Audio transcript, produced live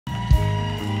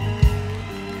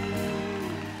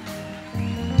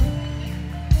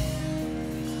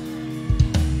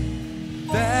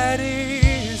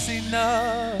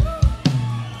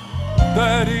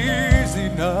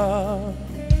enough.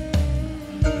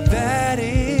 That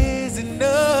is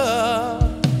enough.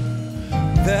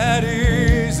 That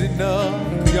is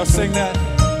enough. Can y'all sing that?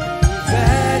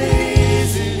 That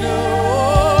is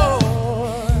enough.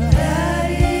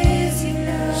 That is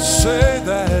enough. Say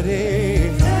that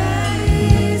is. That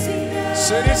is enough.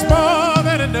 Say it's more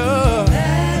than enough.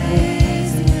 That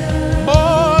is enough.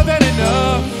 More than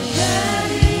enough.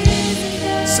 That is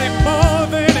enough. Say more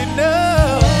than enough.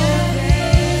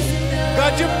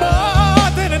 God, you're more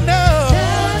than enough.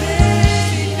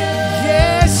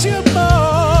 Yes, you're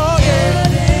more. Yeah.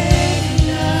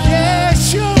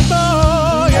 Yes, you're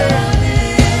more. Yeah.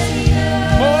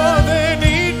 More than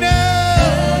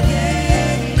enough.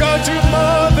 God, you're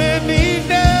more than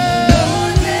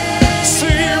enough.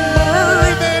 Say you're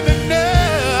more than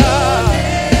enough.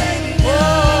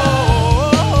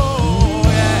 Oh,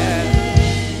 yeah.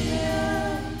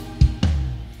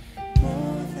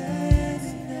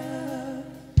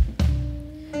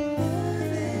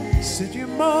 Said you're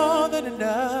more than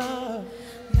enough.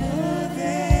 More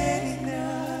than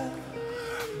enough.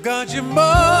 God, you're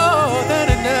more than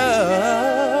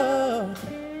enough.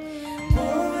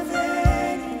 More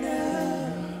than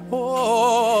enough.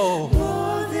 Oh.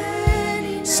 More than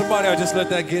enough. Somebody, I'll just let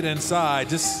that get inside.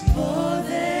 Just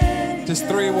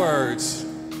 3 words.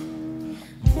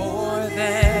 More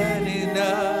than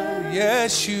enough.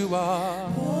 Yes, you are.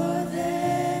 More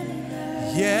than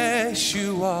enough. Yes,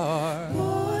 you are.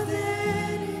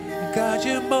 God,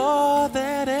 you're more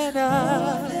than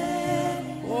enough.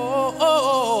 Oh, oh,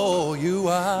 oh, you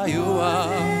are, you are.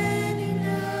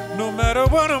 No matter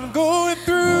what I'm going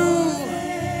through,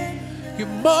 you're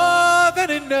more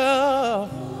than enough.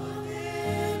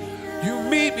 You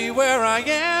meet me where I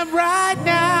am right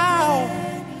now,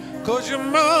 'cause you're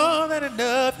more than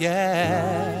enough,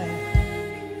 yeah.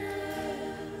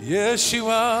 Yes, you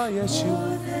are, yes, you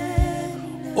are.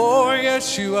 Oh,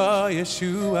 yes, you are, yes,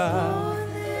 you are.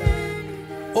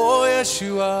 Oh, yes,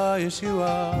 you are, yes, you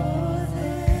are.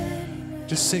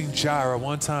 Just sing Jireh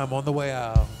one time on the way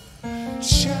out.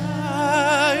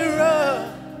 Jireh,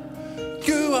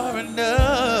 you are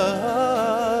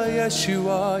enough. Yes, you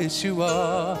are, yes, you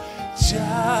are.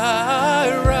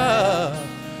 Jireh,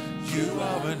 you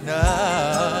are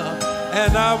enough.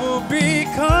 And I will be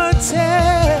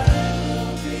content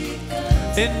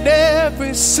in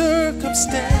every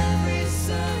circumstance.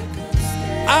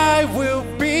 I will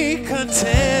be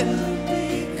content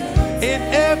in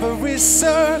every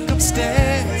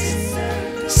circumstance.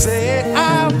 Say it,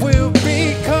 I will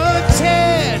be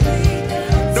content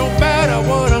no matter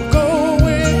what I'm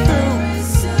going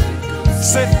through.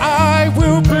 Say I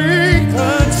will be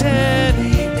content.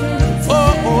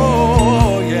 Oh,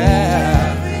 oh,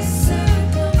 yeah.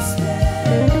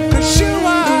 'Cause you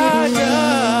are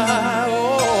God.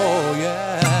 Oh,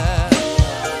 yeah.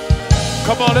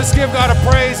 Come on, let's give God a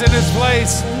praise in this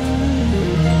place.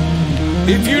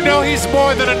 If you know he's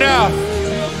more than enough,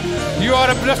 you ought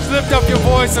to lift up your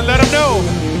voice and let him know.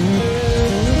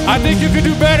 I think you can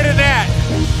do better than that.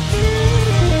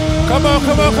 Come on,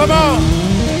 come on, come on.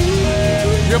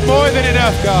 You're more than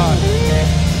enough, God.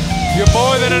 You're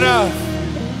more than enough.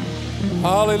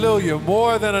 Hallelujah,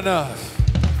 more than enough.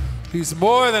 He's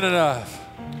more than enough.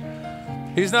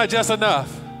 He's not just enough.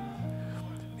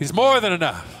 He's more than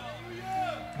enough.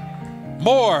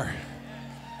 More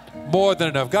than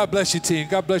enough. God bless you, team.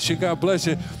 God bless you. God bless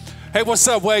you. Hey, what's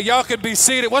up, Way? Y'all can be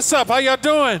seated. What's up? How y'all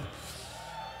doing?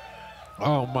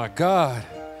 Oh, my God.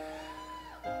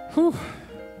 Whew.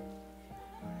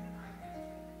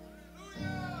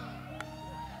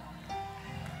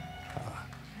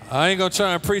 I ain't going to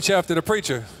try and preach after the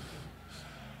preacher.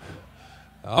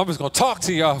 I'm just going to talk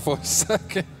to y'all for a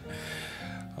second.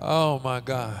 Oh, my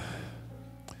God.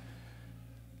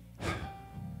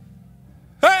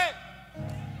 Hey!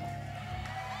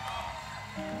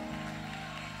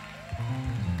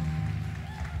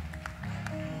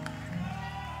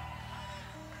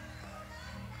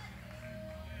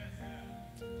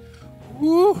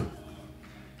 Woo.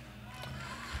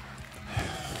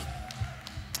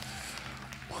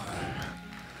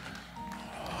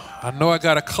 I know I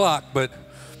got a clock, but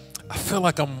I just feel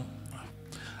like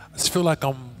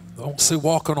I'm, I don't say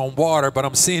walking on water, but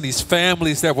I'm seeing these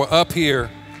families that were up here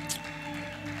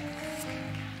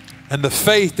and the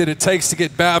faith that it takes to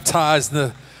get baptized,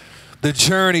 the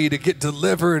journey to get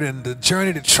delivered and the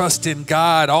journey to trust in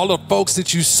God, all the folks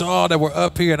that you saw that were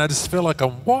up here, and I just feel like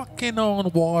I'm walking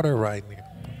on water right now.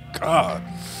 God.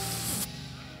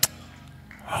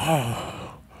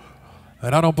 Oh.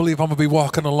 And I don't believe I'm going to be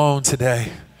walking alone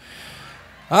today.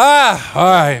 All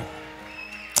right.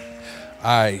 All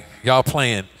right, y'all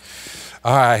playing.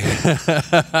 All right.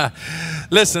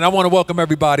 Listen, I want to welcome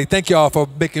everybody. Thank y'all for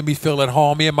making me feel at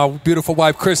home. Me and my beautiful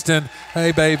wife, Kristen.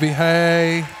 Hey, baby.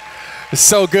 Hey. It's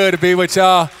so good to be with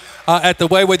y'all at the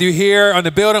Way, whether you're here on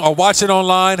the building or watching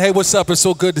online. Hey, what's up? It's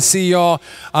so good to see y'all.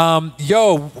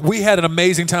 We had an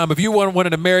amazing time. If you weren't one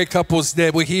of the married couples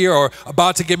that were here or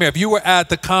about to get married, if you were at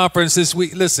the conference this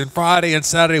week, listen, Friday and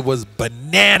Saturday was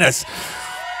bananas.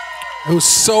 It was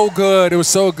so good. It was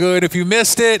so good. If you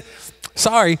missed it,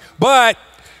 sorry, but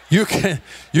you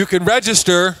can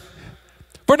register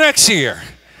for next year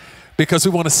because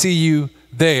we want to see you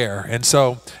there. And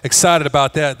so excited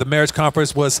about that. The marriage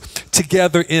conference was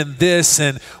together in this,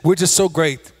 and we're just so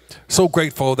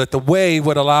grateful that the Way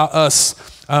would allow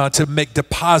us to make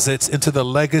deposits into the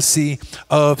legacy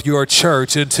of your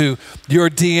church, into your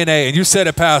DNA. And you said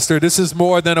it, Pastor, this is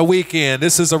more than a weekend.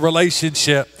 This is a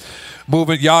relationship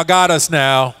movement. Y'all got us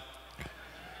now.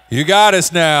 You got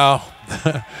us now.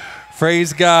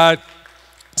 Praise God.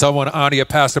 So I want to honor you,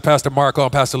 Pastor Marco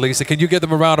and Pastor Liza. Can you give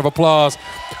them a round of applause?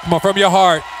 Come on, from your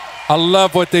heart. I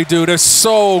love what they do. They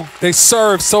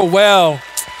serve so well.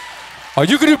 Oh,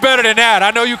 you can do better than that.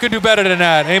 I know you can do better than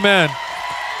that. Amen.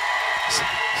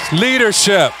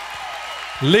 Leadership.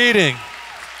 Leading.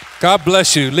 God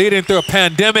bless you. Leading through a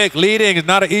pandemic. Leading is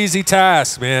not an easy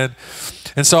task, man.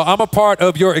 And so I'm a part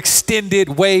of your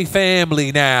extended Way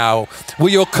family now. We're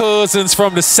your cousins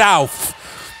from the South.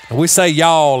 We say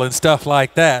y'all and stuff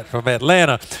like that from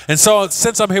Atlanta. And so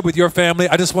since I'm here with your family,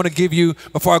 I just want to give you,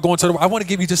 before I go into I want to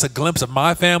give you just a glimpse of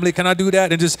my family. Can I do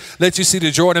that? And just let you see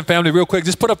the Jordan family real quick.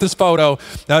 Just put up this photo.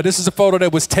 Now, this is a photo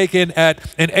that was taken in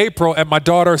April at my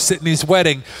daughter Sydney's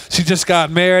wedding. She just got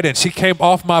married and she came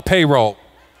off my payroll.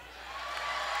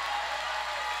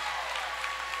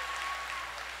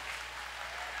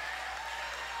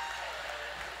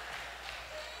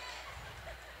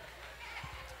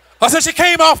 I said she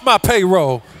came off my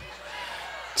payroll.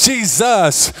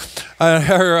 Jesus.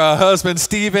 Her husband,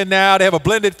 Steven, now. They have a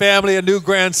blended family, a new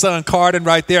grandson, Carden,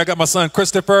 right there. I got my son,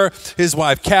 Christopher, his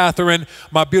wife, Catherine,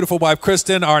 my beautiful wife,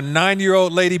 Kristen, our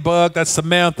 9-year-old ladybug, that's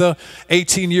Samantha,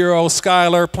 18-year-old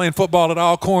Skylar, playing football at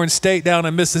Alcorn State down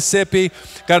in Mississippi.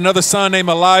 Got another son named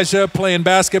Elijah, playing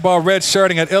basketball,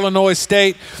 redshirting at Illinois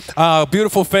State.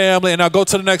 Beautiful family. And I'll go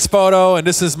to the next photo, and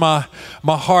this is my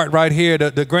heart right here,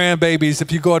 the grandbabies.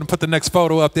 If you go ahead and put the next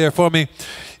photo up there for me.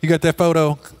 You got that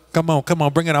photo? Come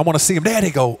on, bring it. I want to see him. There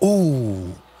they go.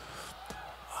 Ooh.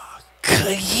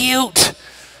 Cute.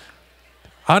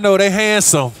 I know they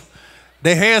handsome.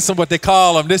 They handsome, what they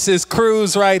call them. This is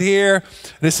Cruz right here.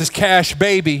 This is Cash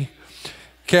Baby.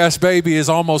 Cash Baby is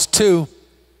almost 2.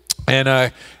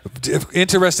 And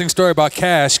interesting story about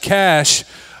Cash. Cash,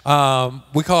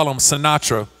 we call him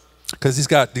Sinatra because he's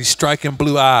got these striking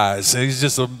blue eyes. And he's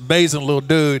just an amazing little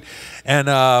dude. And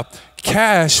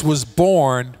Cash was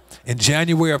born in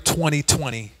January of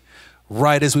 2020,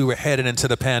 right as we were headed into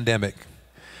the pandemic.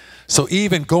 So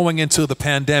even going into the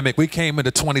pandemic, we came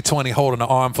into 2020 holding an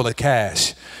armful of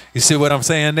cash. You see what I'm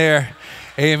saying there?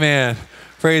 Amen.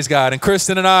 Praise God. And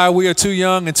Kristen and I, we are too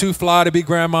young and too fly to be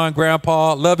grandma and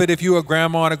grandpa. Love it if you are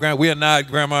grandma and grandpa. We are not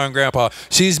grandma and grandpa.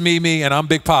 She's Mimi and I'm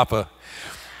Big Papa.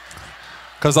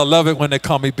 Because I love it when they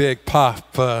call me Big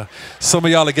Papa. Some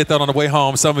of y'all will get that on the way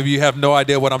home. Some of you have no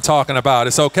idea what I'm talking about.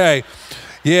 It's okay.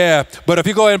 Yeah, but if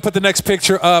you go ahead and put the next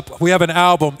picture up, we have an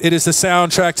album. It is the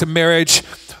soundtrack to marriage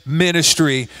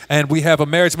ministry, and we have a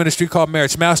marriage ministry called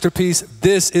Marriage Masterpiece.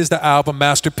 This is the album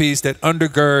Masterpiece that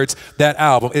undergirds that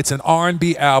album. It's an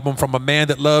R&B album from a man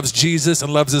that loves Jesus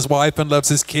and loves his wife and loves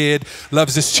his kid,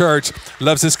 loves his church,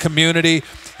 loves his community.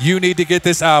 You need to get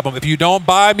this album. If you don't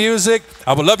buy music,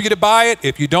 I would love you to buy it.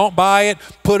 If you don't buy it,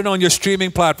 put it on your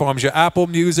streaming platforms, your Apple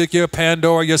Music, your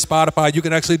Pandora, your Spotify. You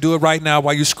can actually do it right now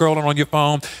while you're scrolling on your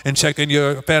phone and checking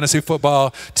your fantasy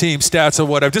football team stats or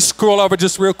whatever. Just scroll over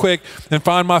just real quick and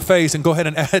find my face and go ahead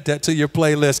and add that to your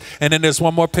playlist. And then there's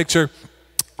one more picture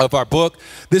of our book.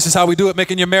 This is how we do it,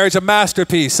 making your marriage a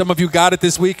masterpiece. Some of you got it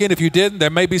this weekend. If you didn't,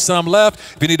 there may be some left.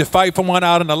 If you need to fight for one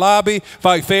out in the lobby,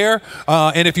 fight fair.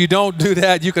 And if you don't do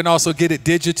that, you can also get it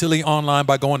digitally online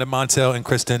by going to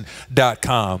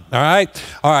montellandkristen.com. All right?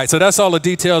 All right, so that's all the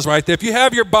details right there. If you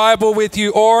have your Bible with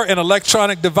you or an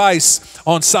electronic device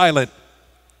on silent,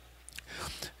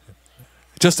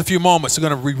 just a few moments, we're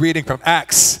going to be reading from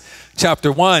Acts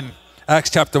chapter 1.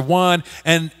 Acts chapter 1.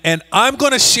 And I'm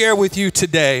going to share with you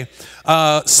today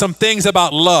some things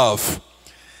about love.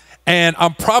 And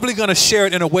I'm probably going to share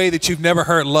it in a way that you've never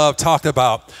heard love talked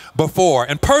about before.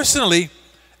 And personally,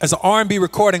 as an R&B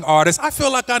recording artist, I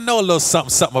feel like I know a little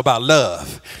something about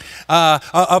love.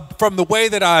 From the way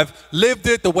that I've lived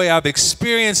it, the way I've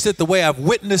experienced it, the way I've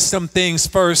witnessed some things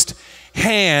firsthand.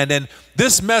 hand. And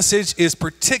this message is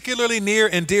particularly near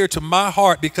and dear to my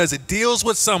heart because it deals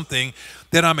with something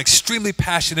that I'm extremely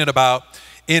passionate about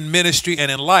in ministry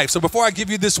and in life. So before I give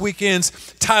you this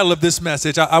weekend's title of this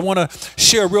message, I want to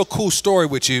share a real cool story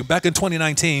with you. Back in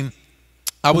 2019,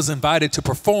 I was invited to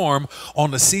perform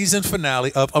on the season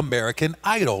finale of American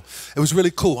Idol. It was really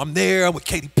cool. I'm there with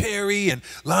Katy Perry and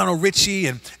Lionel Richie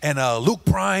and Luke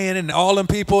Bryan and all them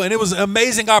people. And it was an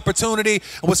amazing opportunity.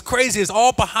 And what's crazy is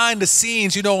all behind the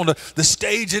scenes, you know, on the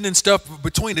staging and stuff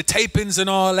between the tapings and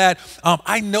all that.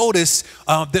 I noticed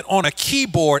that on a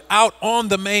keyboard out on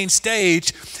the main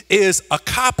stage is a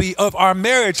copy of our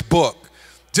marriage book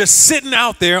just sitting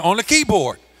out there on the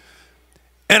keyboard.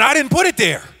 And I didn't put it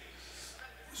there.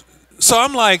 So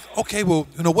I'm like, okay, well,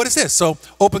 you know, what is this? So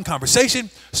open conversation,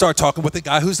 start talking with the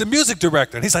guy who's the music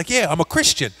director. And he's like, yeah, I'm a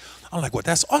Christian. I'm like, well,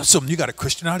 that's awesome. You got a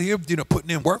Christian out here, you know, putting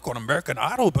in work on American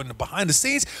Idol, but behind the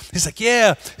scenes. He's like,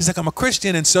 yeah. He's like, I'm a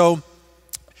Christian. And so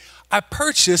I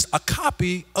purchased a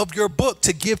copy of your book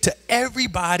to give to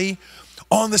everybody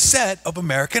on the set of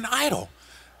American Idol.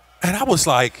 And I was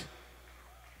like,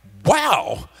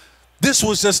 wow, this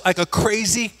was just like a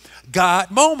crazy God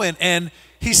moment. And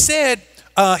he said,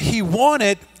 he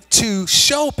wanted to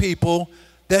show people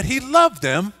that he loved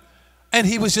them and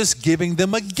he was just giving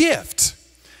them a gift.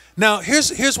 Now,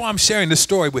 here's why I'm sharing this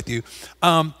story with you.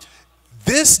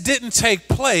 This didn't take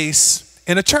place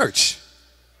in a church.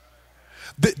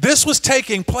 This was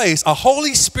taking place, a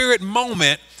Holy Spirit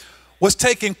moment was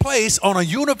taking place on a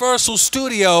Universal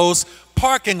Studios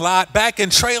parking lot, back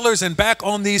in trailers and back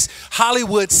on these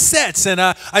Hollywood sets. And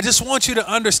I just want you to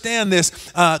understand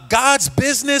this. God's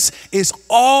business is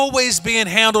always being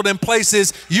handled in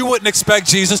places you wouldn't expect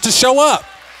Jesus to show up.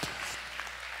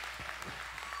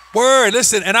 Word,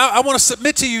 listen, and I want to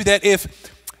submit to you that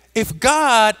if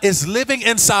God is living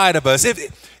inside of us,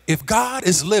 if God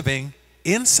is living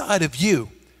inside of you,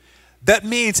 that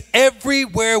means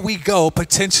everywhere we go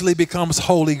potentially becomes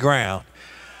holy ground.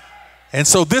 And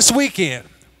so this weekend,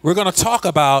 we're going to talk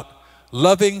about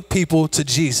loving people to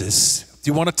Jesus.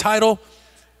 Do you want a title?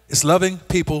 It's Loving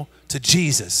People to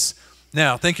Jesus.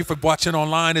 Now, thank you for watching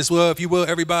online as well. If you will,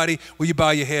 everybody, will you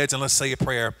bow your heads and let's say a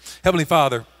prayer. Heavenly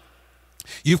Father,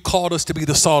 you've called us to be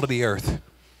the salt of the earth.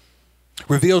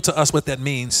 Reveal to us what that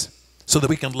means so that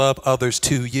we can love others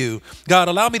to you. God,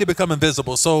 allow me to become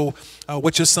invisible so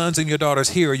what your sons and your daughters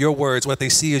hear, your words, what they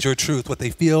see is your truth, what they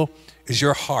feel is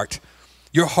your heart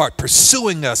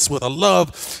pursuing us with a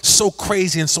love so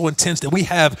crazy and so intense that we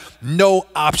have no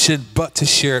option but to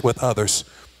share it with others.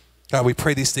 God, we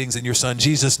pray these things in your son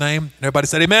Jesus' name. Everybody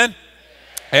said amen?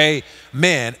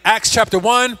 Amen. Acts chapter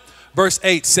 1, verse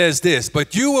 8 says this,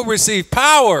 but you will receive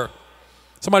power.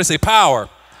 Somebody say power.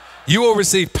 You will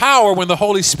receive power when the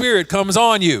Holy Spirit comes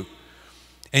on you,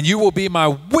 and you will be my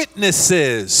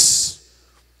witnesses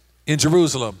in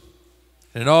Jerusalem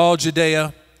and in all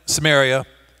Judea, Samaria,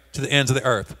 to the ends of the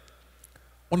earth.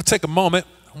 I want to take a moment.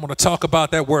 I want to talk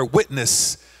about that word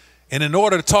witness. And in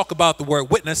order to talk about the word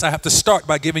witness, I have to start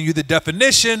by giving you the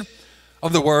definition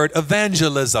of the word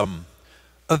evangelism.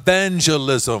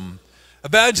 Evangelism.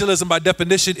 Evangelism, by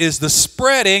definition, is the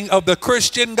spreading of the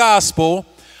Christian gospel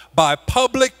by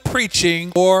public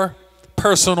preaching or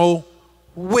personal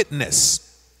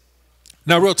witness.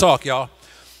 Now, real talk, y'all.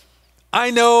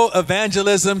 I know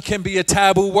evangelism can be a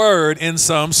taboo word in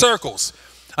some circles.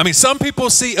 I mean, some people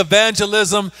see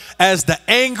evangelism as the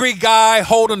angry guy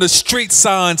holding the street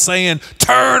sign saying,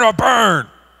 turn or burn.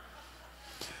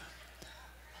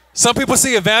 Some people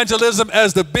see evangelism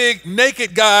as the big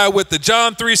naked guy with the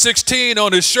John 3:16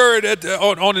 on his shirt,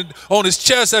 on his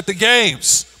chest at the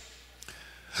games.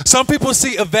 Some people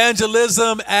see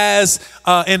evangelism as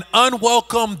an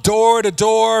unwelcome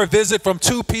door-to-door visit from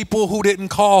two people who didn't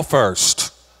call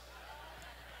first.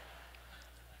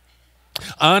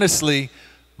 Honestly,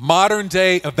 modern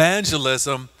day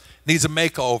evangelism needs a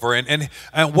makeover.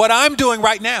 And what I'm doing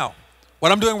right now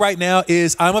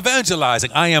is I'm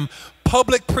evangelizing. I am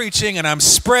public preaching and I'm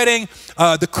spreading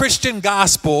the Christian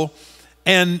gospel.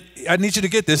 And I need you to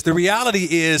get this. The reality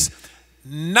is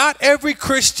not every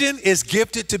Christian is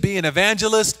gifted to be an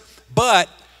evangelist, but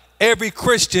every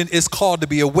Christian is called to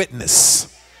be a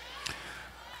witness.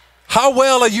 How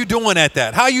well are you doing at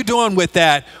that? How are you doing with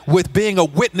that, with being a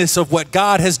witness of what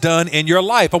God has done in your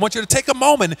life? I want you to take a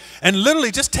moment and literally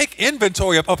just take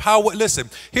inventory of how, listen,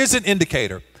 here's an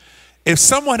indicator. If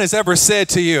someone has ever said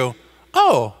to you,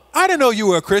 oh, I didn't know you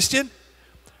were a Christian,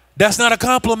 that's not a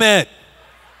compliment.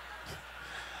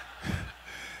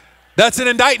 That's an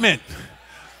indictment.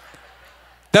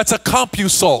 That's a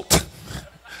compusult.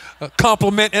 A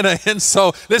compliment and an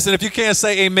insult. Listen, if you can't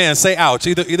say amen, say ouch.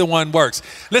 Either one works.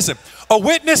 Listen, A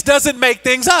witness doesn't make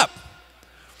things up.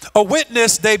 A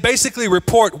witness, they basically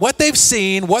report what they've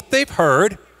seen, what they've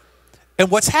heard,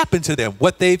 and what's happened to them,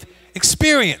 what they've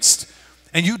experienced.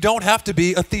 And you don't have to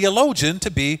be a theologian to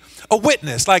be a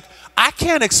witness. Like, I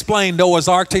can't explain Noah's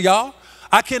Ark to y'all.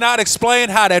 I cannot explain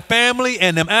how that family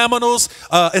and them animals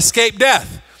escaped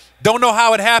death. Don't know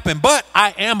how it happened, but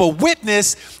I am a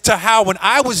witness to how when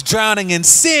I was drowning in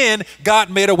sin, God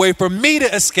made a way for me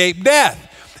to escape death.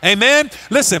 Amen.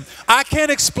 Listen, I can't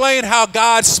explain how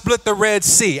God split the Red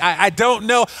Sea. I don't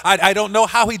know. I don't know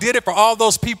how he did it for all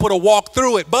those people to walk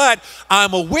through it, but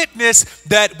I'm a witness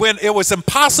that when it was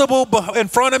impossible in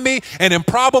front of me and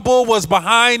improbable was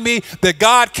behind me, that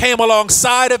God came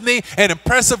alongside of me and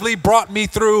impressively brought me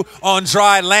through on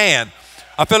dry land.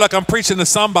 I feel like I'm preaching to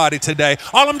somebody today.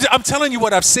 I'm telling you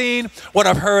what I've seen, what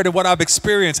I've heard, and what I've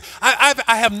experienced. I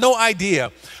have no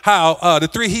idea how the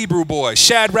three Hebrew boys,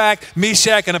 Shadrach,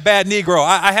 Meshach, and a bad Negro,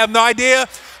 I have no idea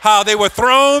how they were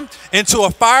thrown into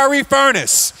a fiery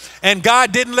furnace and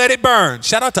God didn't let it burn.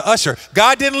 Shout out to Usher.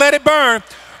 God didn't let it burn,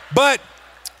 but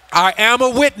I am a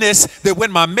witness that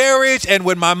when my marriage and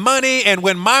when my money and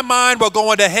when my mind were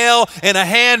going to hell in a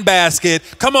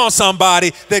handbasket, come on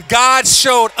somebody, that God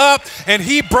showed up and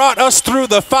he brought us through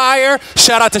the fire.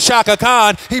 Shout out to Shaka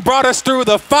Khan. He brought us through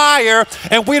the fire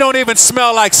and we don't even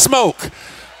smell like smoke.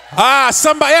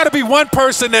 Somebody ought to be one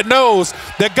person that knows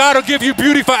that God will give you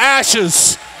beauty for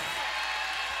ashes.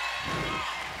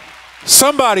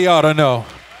 Somebody ought to know.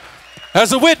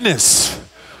 As a witness,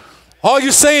 all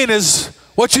you're saying is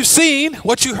what you've seen,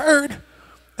 what you heard,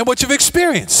 and what you've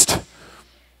experienced.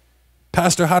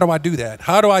 Pastor, how do I do that?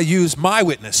 How do I use my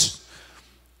witness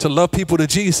to love people to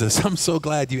Jesus? I'm so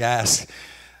glad you asked.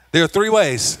 There are three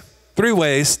ways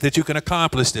that you can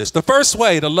accomplish this. The first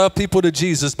way to love people to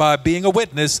Jesus by being a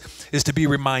witness is to be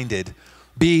reminded.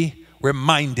 Be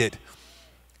reminded.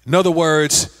 In other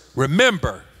words,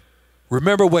 remember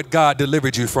what God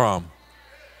delivered you from.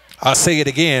 I'll say it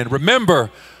again.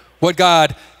 Remember what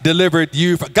God delivered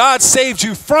you from. God saved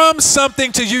you from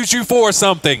something to use you for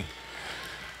something.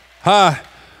 And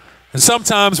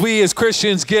sometimes we as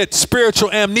Christians get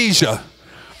spiritual amnesia.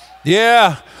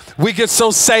 Yeah, we get so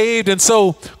saved and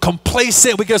so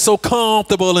complacent. We get so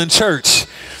comfortable in church.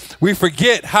 We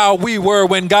forget how we were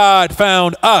when God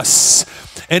found us.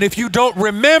 And if you don't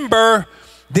remember,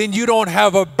 then you don't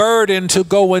have a burden to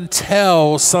go and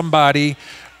tell somebody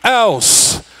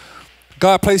else.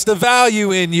 God placed a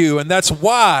value in you, and that's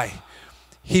why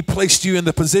he placed you in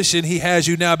the position he has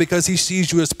you now, because he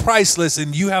sees you as priceless,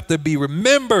 and you have to be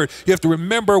remembered. You have to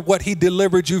remember what he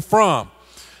delivered you from.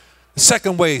 The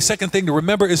second thing to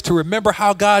remember is to remember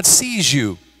how God sees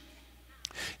you.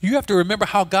 You have to remember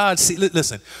how God sees.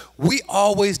 Listen, we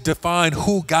always define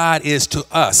who God is to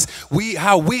us.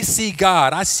 How we see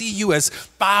God. I see you as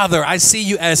Father. I see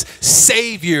you as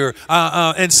Savior.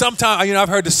 And sometimes, I've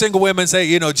heard the single women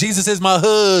say, Jesus is my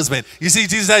husband. You see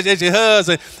Jesus as your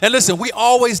husband. And listen, we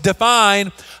always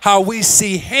define how we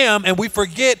see him, and we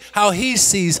forget how he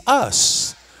sees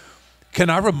us. Can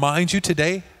I remind you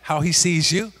today how he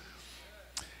sees you?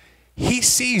 He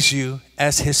sees you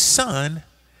as his son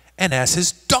and as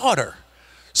his daughter.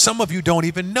 Some of you don't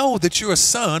even know that you're a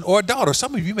son or a daughter.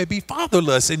 Some of you may be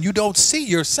fatherless and you don't see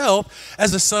yourself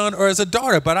as a son or as a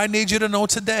daughter. But I need you to know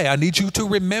today, I need you to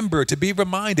remember, to be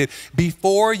reminded,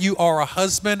 before you are a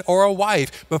husband or a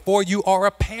wife, before you are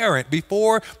a parent,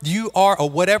 before you are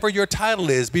whatever your title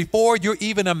is, before you're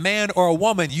even a man or a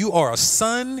woman, you are a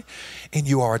son and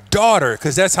you are a daughter,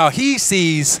 because that's how he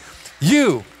sees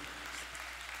you.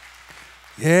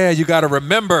 Yeah, you got to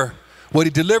remember what he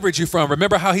delivered you from.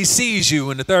 Remember how he sees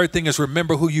you. And the third thing is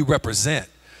remember who you represent.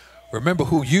 Remember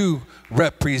who you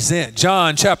represent.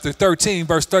 John chapter 13,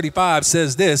 verse 35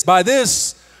 says this: by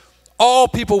this, all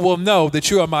people will know that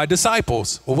you are my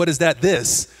disciples. Well, what is that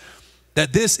this?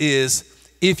 That this is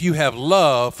if you have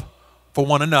love for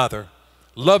one another.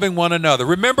 Loving one another.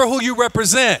 Remember who you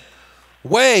represent.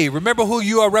 Remember who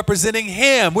you are representing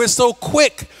him. We're so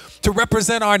quick to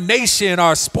represent our nation,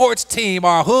 our sports team,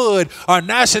 our hood, our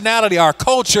nationality, our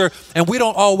culture, and we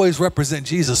don't always represent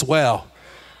Jesus well.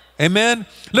 Amen?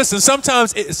 Listen,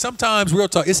 sometimes real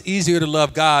talk, it's easier to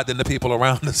love God than the people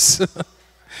around us.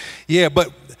 Yeah,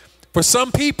 but for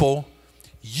some people,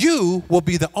 you will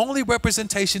be the only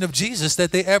representation of Jesus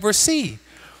that they ever see.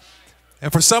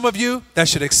 And for some of you, that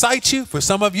should excite you. For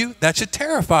some of you, that should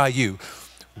terrify you.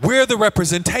 We're the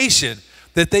representation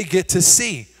that they get to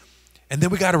see. And then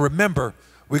we got to remember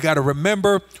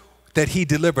that he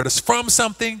delivered us from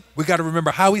something. We got to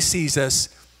remember how he sees us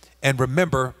and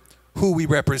remember who we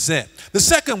represent. The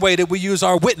second way that we use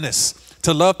our witness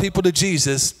to love people to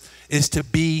Jesus is to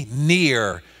be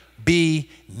near. be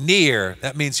near.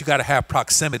 That means you got to have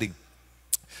proximity.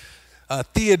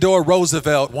 Theodore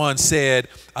Roosevelt once said,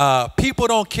 people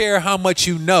don't care how much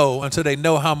you know until they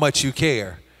know how much you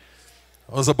care.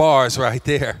 Those are bars right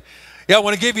there. Yeah, I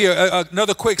want to give you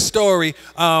another quick story.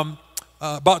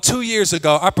 About 2 years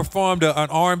ago, I performed an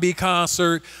R&B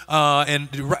concert, and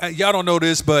y'all don't know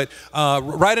this, but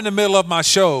right in the middle of my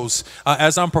shows,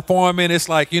 as I'm performing, it's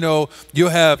like, you'll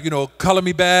have, Color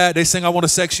Me Bad. They sing I Want to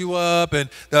Sex You Up,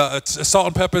 and Salt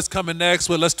and Pepper's coming next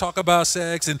with Let's Talk About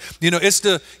Sex, and, it's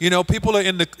the, people are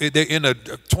they're in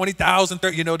the 20,000,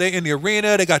 30, they're in the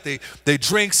arena, they got their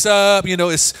drinks up,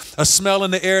 it's a smell in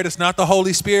the air that's not the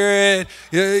Holy Spirit.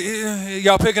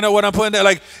 Y'all picking up what I'm putting there?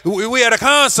 Like, we at a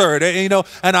concert,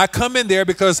 and I come in there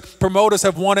because promoters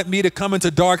have wanted me to come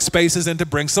into dark spaces and to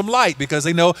bring some light because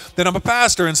they know that I'm a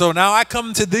pastor. And so now I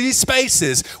come to these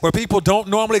spaces where people don't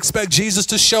normally expect Jesus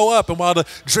to show up. And while the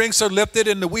drinks are lifted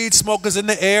and the weed smoke is in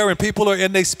the air and people are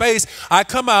in their space, I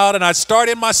come out and I start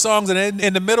in my songs. And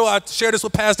in the middle, I share this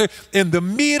with Pastor, in the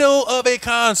middle of a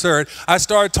concert, I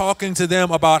start talking to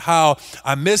them about how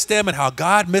I miss them and how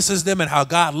God misses them and how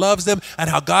God loves them and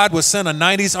how God would send a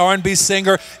 90s R&B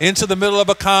singer into the middle of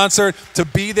a concert to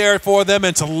be there for them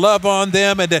and to love on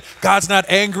them, and that God's not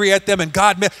angry at them, and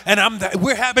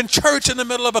we're having church in the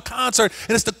middle of a concert,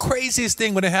 and it's the craziest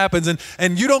thing when it happens,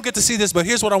 and you don't get to see this, but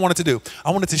here's what I wanted to do. I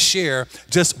wanted to share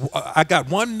I got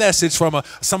one message from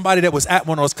somebody that was at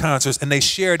one of those concerts, and they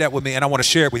shared that with me, and I want to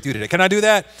share it with you today. Can I do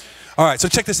that? All right, so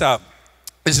check this out.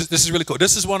 This is really cool.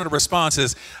 This is one of the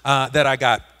responses that I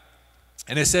got,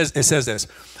 and it says this.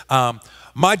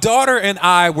 My daughter and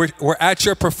I were at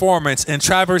your performance in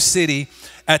Traverse City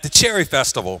at the Cherry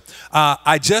Festival.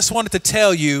 I just wanted to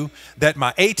tell you that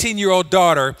my 18-year-old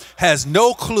daughter has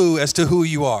no clue as to who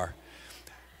you are.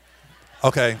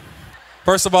 Okay.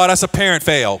 First of all, that's a parent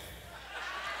fail.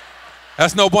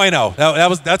 That's no bueno.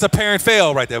 That's a parent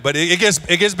fail right there, but it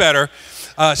gets better.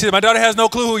 She said, my daughter has no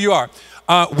clue who you are.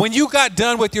 When you got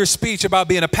done with your speech about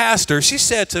being a pastor, she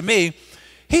said to me,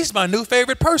 he's my new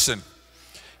favorite person.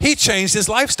 He changed his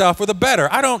lifestyle for the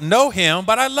better. I don't know him,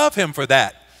 but I love him for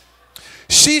that.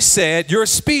 She said your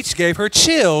speech gave her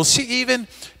chills. She even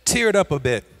teared up a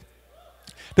bit.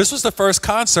 This was the first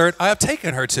concert I have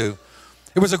taken her to.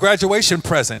 It was a graduation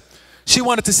present. She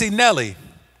wanted to see Nelly.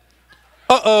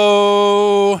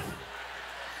 Uh-oh.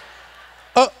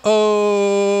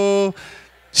 Uh-oh.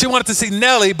 She wanted to see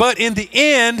Nelly, but in the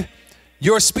end,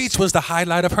 your speech was the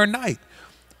highlight of her night.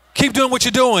 Keep doing what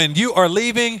you're doing. You are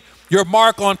leaving your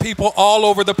mark on people all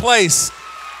over the place.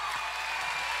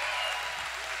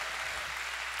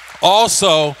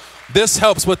 Also, this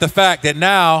helps with the fact that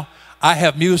now I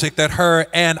have music that her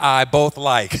and I both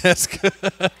like. That's good.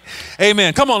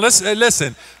 Amen. Come on,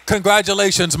 listen.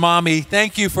 Congratulations, mommy.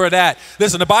 Thank you for that.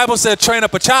 Listen, the Bible said train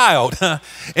up a child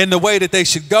in the way that they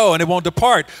should go and it won't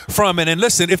depart from it. And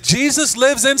listen, if Jesus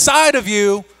lives inside of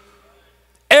you,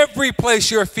 every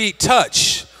place your feet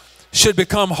touch should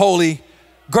become holy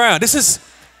ground. This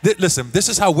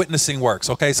is how witnessing works,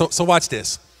 okay? So watch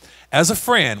this. As a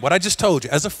friend, what I just told you,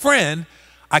 as a friend,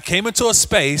 I came into a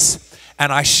space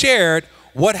and I shared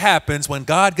what happens when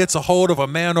God gets a hold of a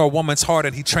man or a woman's heart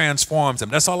and he transforms them.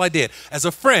 That's all I did. As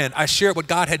a friend, I shared what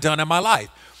God had done in my life.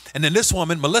 And then this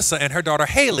woman, Melissa, and her daughter,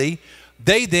 Haley,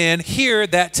 they then hear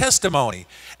that testimony.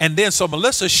 And then so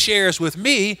Melissa shares with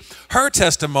me her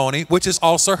testimony, which is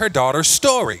also her daughter's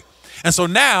story. And so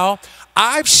now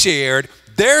I've shared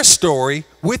their story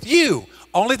with you.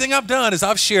 Only thing I've done is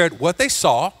I've shared what they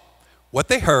saw, what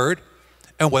they heard,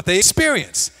 and what they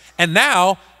experienced. And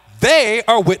now they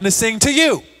are witnessing to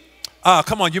you.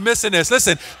 Come on, you're missing this.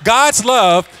 Listen, God's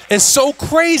love is so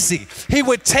crazy. He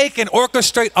would take and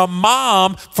orchestrate a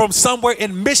mom from somewhere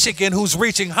in Michigan who's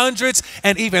reaching hundreds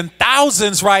and even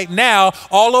thousands right now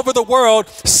all over the world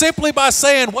simply by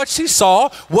saying what she saw,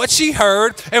 what she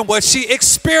heard, and what she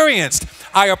experienced.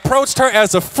 I approached her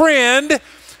as a friend.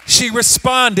 She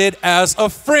responded as a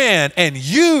friend. And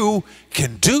you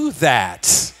can do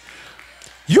that.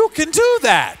 You can do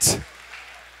that.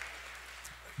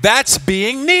 That's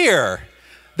being near.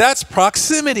 That's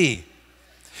proximity.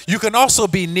 You can also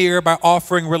be near by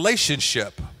offering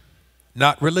relationship,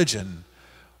 not religion.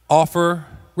 Offer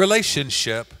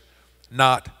relationship,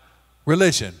 not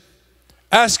religion.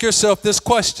 Ask yourself this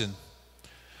question.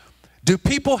 Do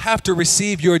people have to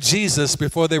receive your Jesus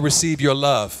before they receive your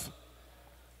love?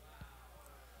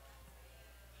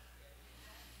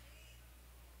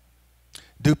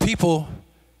 Do people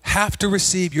have to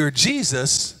receive your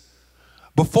Jesus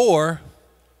before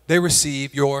they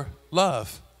receive your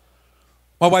love?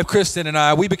 My wife Kristen and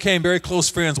I, we became very close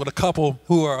friends with a couple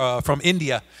who are from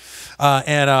India.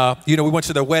 You know, we went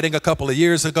to their wedding a couple of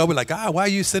years ago. We're like, God, why are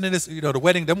you sending this? You know, the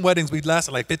wedding, them weddings, we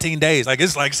lasted like 15 days.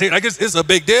 It's a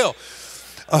big deal.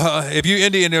 If you're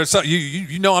Indian or something,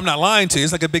 you know I'm not lying to you.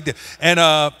 It's like a big deal.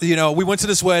 And, you know, we went to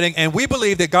this wedding, and we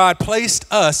believe that God placed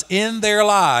us in their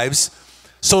lives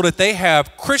so that they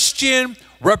have Christian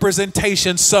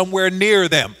representation somewhere near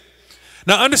them.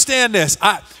 Now, understand this.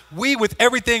 We, with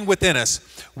everything within us,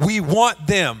 we want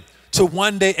them to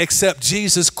one day accept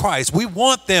Jesus Christ. We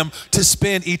want them to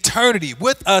spend eternity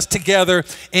with us together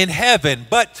in heaven.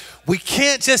 But we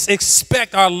can't just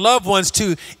expect our loved ones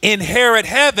to inherit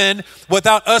heaven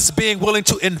without us being willing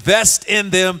to invest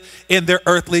in them in their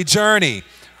earthly journey.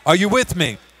 Are you with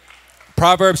me?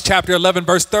 Proverbs chapter 11,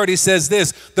 verse 30 says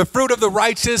this: the fruit of the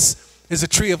righteous is a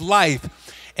tree of life,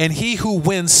 and he who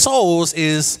wins souls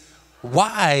is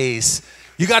wise.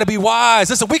 You got to be wise.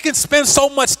 Listen, we can spend so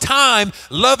much time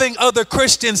loving other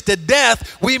Christians to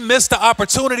death, we miss the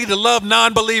opportunity to love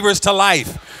non-believers to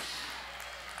life.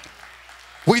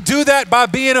 We do that by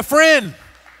being a friend.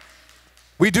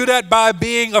 We do that by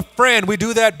being a friend. We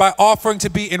do that by offering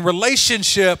to be in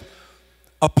relationship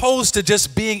opposed to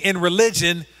just being in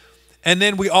religion. And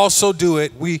then we also do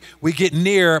it. We get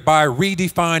near by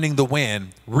redefining the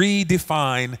when.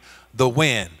 Redefine the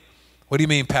when. What do you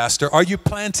mean, Pastor? Are you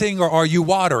planting or are you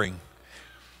watering?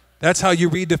 That's how you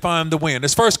redefine the when.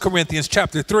 It's 1 Corinthians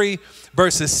chapter 3,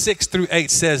 verses 6 through 8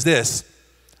 says this: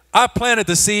 I planted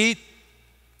the seed,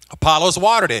 Apollos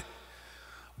watered it,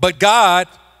 but God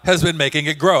has been making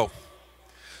it grow.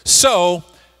 So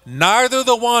neither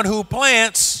the one who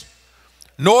plants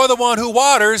nor the one who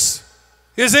waters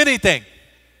is anything,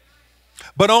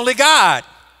 but only God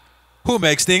who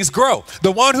makes things grow.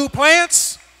 The one who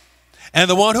plants and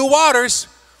the one who waters,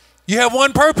 you have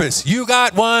one purpose. You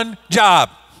got one job.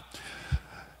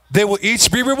 They will each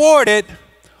be rewarded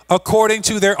according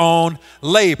to their own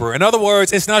labor. In other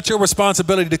words, it's not your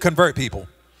responsibility to convert people.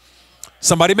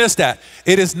 Somebody missed that.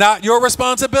 It is not your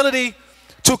responsibility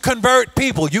to convert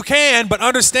people. You can, but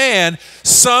understand,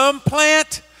 some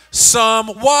plant,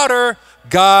 some water,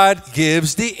 God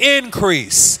gives the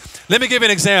increase. Let me give you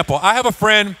an example. I have a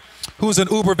friend who's an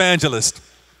Uber evangelist.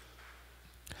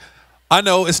 I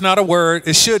know it's not a word,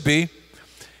 it should be.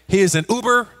 He is an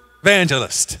Uber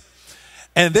evangelist.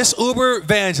 And this Uber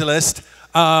evangelist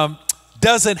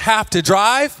doesn't have to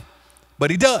drive, but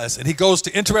he does. And he goes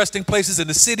to interesting places in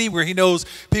the city where he knows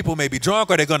people may be drunk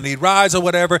or they're going to need rides or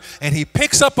whatever. And he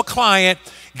picks up a client,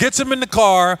 gets him in the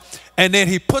car, and then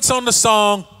he puts on the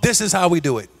song, "This Is How We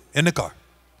Do It," in the car.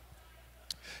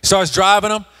 Starts driving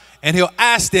them, and he'll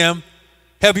ask them,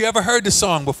 "Have you ever heard this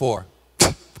song before?"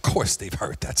 Of course they've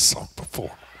heard that song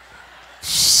before.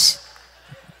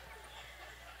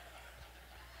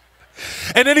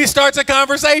 And then he starts a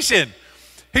conversation.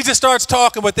 He just starts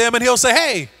talking with them, and he'll say,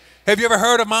 "Hey, have you ever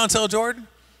heard of Montell Jordan?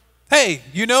 Hey,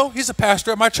 you know, he's a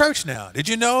pastor at my church now. Did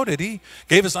you know that he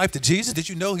gave his life to Jesus? Did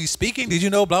you know he's speaking? Did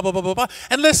you know blah, blah, blah, blah, blah?"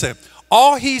 And listen,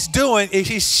 all he's doing is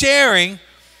he's sharing,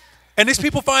 and these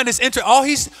people find this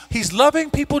interesting. He's loving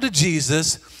people to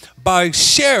Jesus by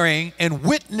sharing and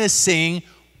witnessing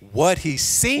what he's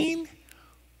seen,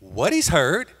 what he's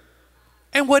heard,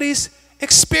 and what he's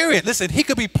experienced. Listen, he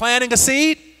could be planting a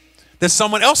seed that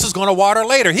someone else is going to water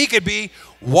later. He could be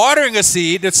watering a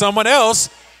seed that someone else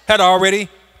had already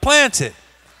planted.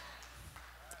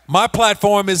 My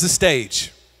platform is the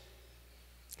stage.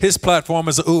 His platform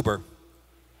is an Uber.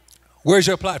 Where's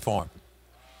your platform?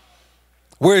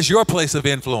 Where's your place of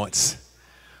influence?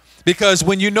 Because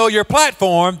when you know your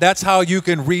platform, that's how you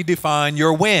can redefine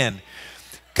your win.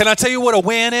 Can I tell you what a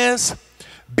win is?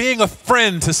 Being a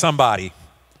friend to somebody.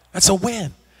 That's a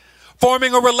win.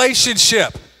 Forming a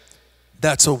relationship.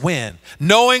 That's a win.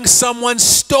 Knowing someone's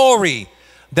story.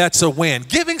 That's a win.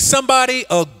 Giving somebody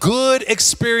a good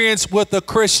experience with a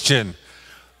Christian.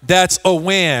 That's a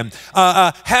win.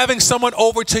 Having someone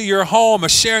over to your home or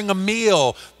sharing a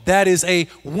meal. That is a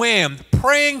win.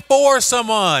 Praying for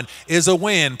someone is a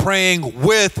win. Praying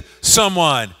with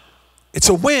someone. It's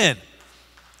a win.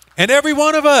 And every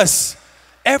one of us,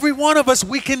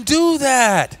 we can do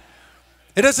that.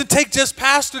 It doesn't take just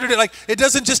pastor to it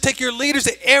doesn't just take your leaders.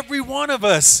 Every one of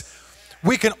us,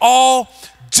 we can all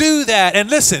do that. And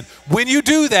listen, when you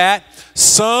do that,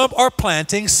 some are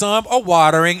planting, some are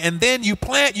watering, and then you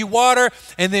plant, you water,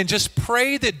 and then just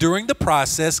pray that during the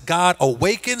process, God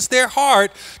awakens their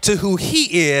heart to who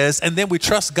he is, and then we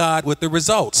trust God with the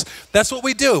results. That's what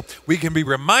we do. We can be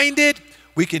reminded,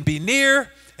 we can be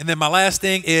near, and then my last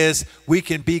thing is we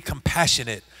can be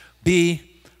compassionate. Be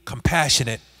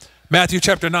compassionate. Matthew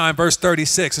chapter 9, verse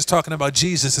 36 is talking about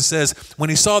Jesus. It says, when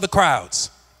he saw the crowds,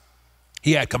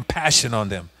 he had compassion on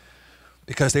them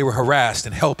because they were harassed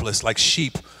and helpless like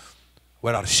sheep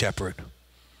without a shepherd.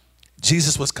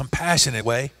 Jesus was compassionate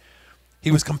way.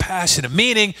 He was compassionate,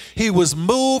 meaning he was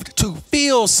moved to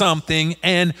feel something.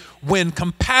 And when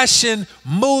compassion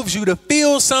moves you to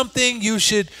feel something, you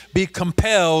should be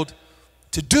compelled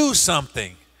to do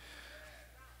something.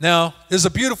 Now, there's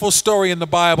a beautiful story in the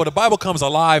Bible. The Bible comes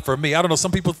alive for me. I don't know,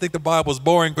 some people think the Bible is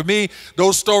boring. For me,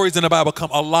 those stories in the Bible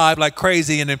come alive like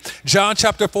crazy. And in John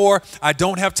chapter 4, I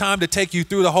don't have time to take you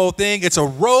through the whole thing. It's a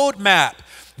roadmap.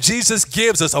 Jesus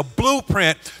gives us a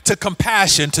blueprint to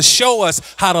compassion to show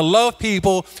us how to love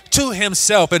people to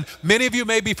himself. And many of you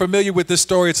may be familiar with this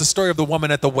story. It's the story of the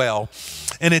woman at the well.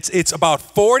 And it's about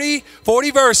 40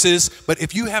 verses. But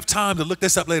if you have time to look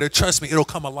this up later, trust me, it'll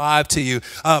come alive to you.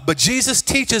 But Jesus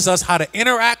teaches us how to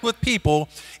interact with people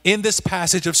in this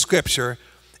passage of scripture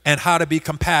and how to be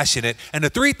compassionate. And the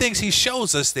three things he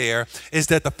shows us there is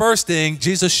that the first thing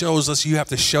Jesus shows us, you have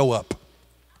to show up.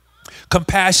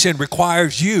 Compassion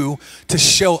requires you to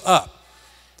show up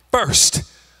first.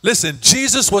 Listen,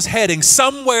 Jesus was heading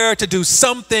somewhere to do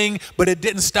something, but it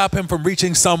didn't stop him from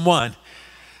reaching someone.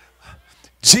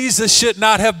 Jesus should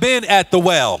not have been at the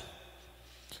well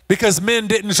because men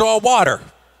didn't draw water.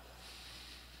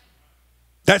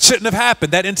 That shouldn't have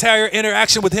happened. That entire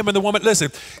interaction with him and the woman.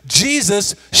 Listen,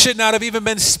 Jesus should not have even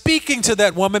been speaking to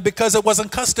that woman because it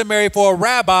wasn't customary for a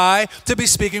rabbi to be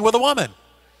speaking with a woman.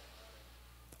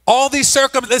 All these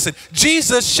circumstances, listen,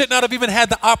 Jesus should not have even had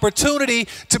the opportunity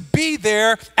to be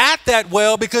there at that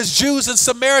well because Jews and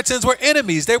Samaritans were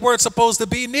enemies. They weren't supposed to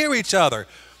be near each other.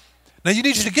 Now, you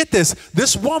need you to get this.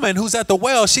 This woman who's at the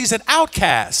well, she's an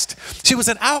outcast. She was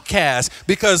an outcast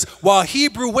because while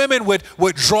Hebrew women would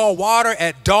draw water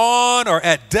at dawn or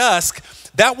at dusk,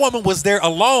 that woman was there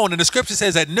alone. And the scripture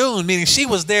says at noon, meaning she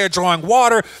was there drawing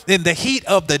water in the heat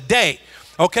of the day.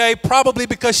 Okay, probably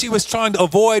because she was trying to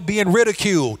avoid being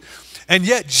ridiculed. And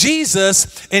yet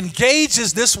Jesus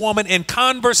engages this woman in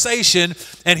conversation,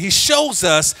 and he shows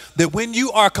us that when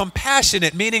you are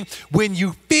compassionate, meaning when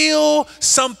you feel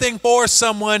something for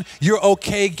someone, you're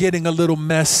okay getting a little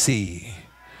messy.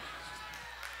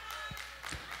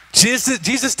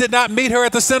 Jesus did not meet her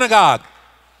at the synagogue.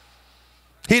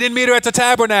 He didn't meet her at the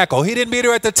tabernacle. He didn't meet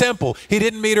her at the temple. He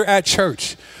didn't meet her at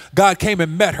church. God came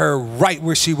and met her right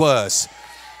where she was.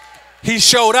 He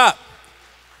showed up.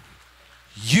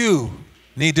 You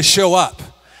need to show up.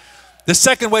 The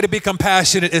second way to be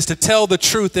compassionate is to tell the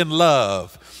truth in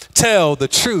love. Tell the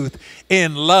truth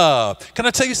in love. Can I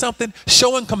tell you something?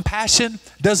 Showing compassion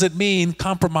doesn't mean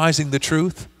compromising the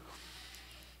truth.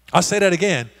 I'll say that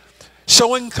again.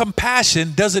 Showing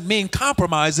compassion doesn't mean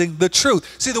compromising the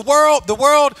truth. See, the world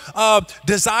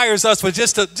desires us for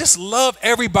just love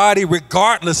everybody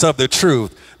regardless of the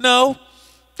truth. No,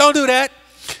 don't do that.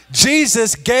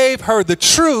 Jesus gave her the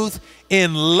truth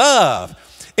in love.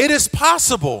 It is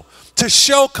possible to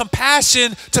show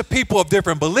compassion to people of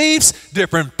different beliefs,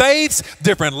 different faiths,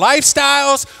 different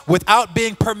lifestyles without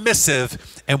being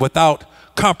permissive and without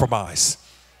compromise.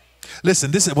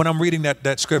 Listen, this is when I'm reading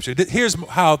that scripture. Here's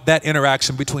how that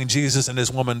interaction between Jesus and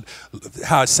this woman,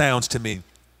 how it sounds to me.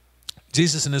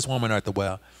 Jesus and this woman are at the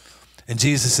well, and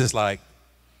Jesus is like,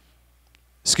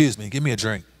 "Excuse me, give me a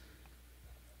drink."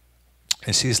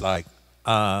 And she's like,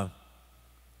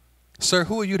 "Sir,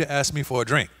 who are you to ask me for a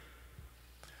drink?"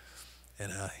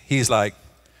 And he's like,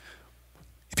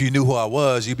 "If you knew who I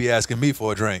was, you'd be asking me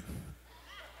for a drink,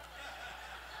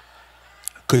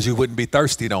 because you wouldn't be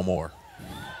thirsty no more."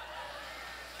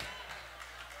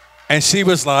 And she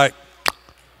was like,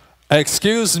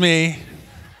 "Excuse me,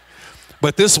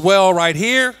 but this well right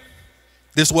here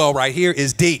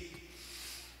is deep.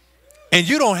 And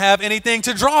you don't have anything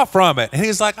to draw from it." And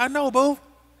he's like, "I know, boo.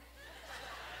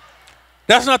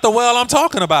 That's not the well I'm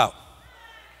talking about."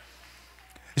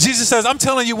 Jesus says, "I'm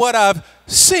telling you what I've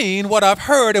seen, what I've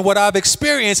heard, and what I've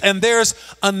experienced, and there's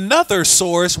another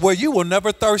source where you will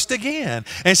never thirst again."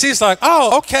 And she's like,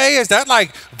 "Oh, okay, is that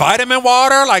like vitamin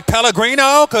water, like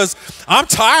Pellegrino? Because I'm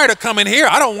tired of coming here.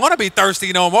 I don't want to be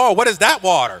thirsty no more. What is that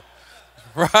water?"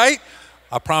 Right?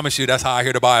 I promise you that's how I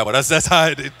hear the Bible. That's how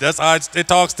it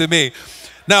talks to me.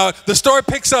 Now, the story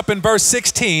picks up in verse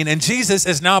 16, and Jesus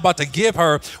is now about to give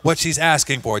her what she's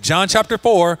asking for. John chapter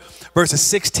 4, verses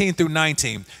 16 through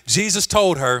 19. Jesus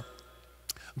told her,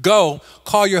 "Go,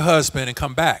 call your husband and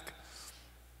come back."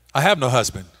 "I have no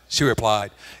husband," she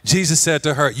replied. Jesus said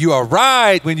to her, "You are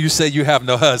right when you say you have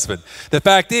no husband. The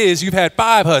fact is, you've had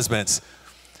 5 husbands,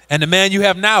 and the man you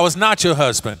have now is not your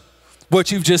husband. What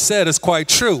you've just said is quite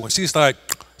true." And she's like,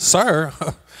 "Sir,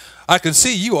 I can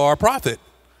see you are a prophet."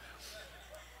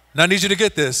 Now I need you to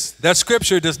get this. That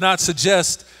scripture does not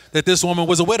suggest that this woman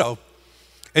was a widow.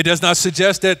 It does not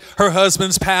suggest that her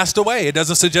husband's passed away. It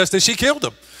doesn't suggest that she killed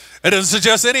him. It doesn't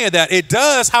suggest any of that. It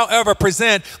does, however,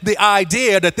 present the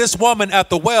idea that this woman at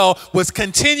the well was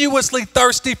continuously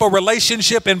thirsty for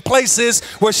relationship in places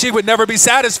where she would never be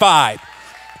satisfied.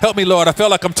 Help me, Lord. I feel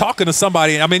like I'm talking to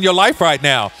somebody. I'm in your life right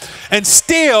now. And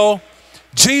still,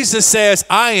 Jesus says,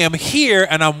 I am here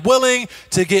and I'm willing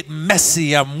to get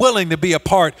messy. I'm willing to be a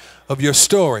part of your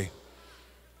story.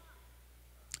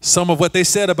 Some of what they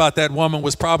said about that woman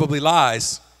was probably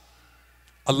lies.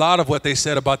 A lot of what they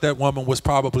said about that woman was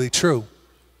probably true.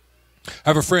 I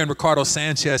have a friend, Ricardo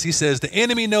Sanchez. He says, the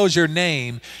enemy knows your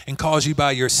name and calls you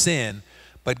by your sin,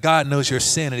 but God knows your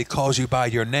sin and he calls you by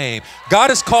your name.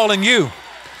 God is calling you.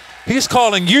 He's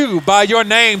calling you by your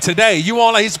name today.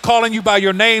 He's calling you by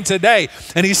your name today.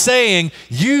 And he's saying,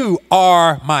 you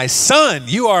are my son.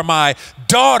 You are my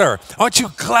daughter. Aren't you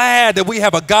glad that we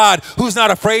have a God who's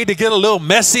not afraid to get a little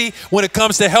messy when it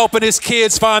comes to helping his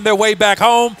kids find their way back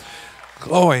home?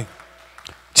 Glory.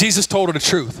 Jesus told her the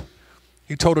truth.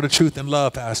 He told her the truth in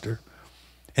love, Pastor.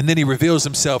 And then he reveals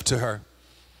himself to her.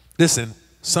 Listen,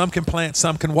 some can plant,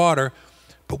 some can water,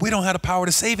 but we don't have the power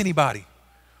to save anybody.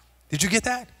 Did you get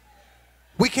that?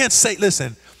 We can't say,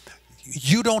 listen,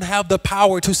 you don't have the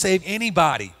power to save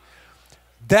anybody.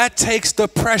 That takes the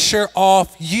pressure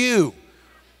off you.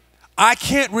 I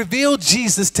can't reveal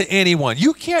Jesus to anyone.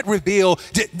 You can't reveal,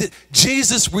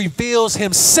 Jesus reveals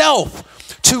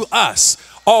himself to us.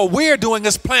 All we're doing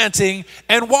is planting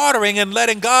and watering and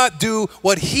letting God do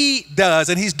what he does.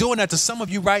 And he's doing that to some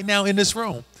of you right now in this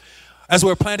room. As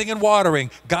we're planting and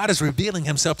watering, God is revealing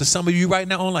himself to some of you right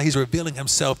now online. He's revealing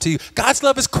himself to you. God's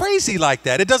love is crazy like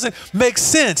that. It doesn't make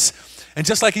sense. And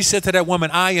just like he said to that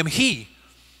woman, I am he.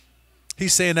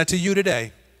 He's saying that to you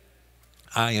today.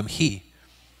 I am he.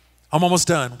 I'm almost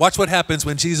done. Watch what happens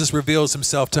when Jesus reveals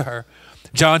himself to her.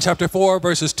 John chapter 4,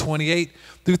 verses 28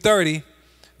 through 30.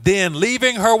 Then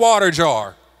leaving her water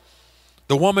jar,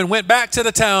 the woman went back to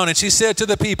the town and she said to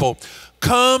the people,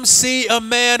 come see a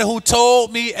man who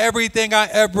told me everything I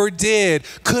ever did.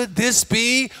 Could this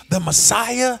be the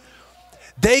Messiah?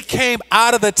 They came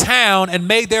out of the town and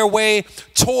made their way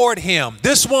toward him.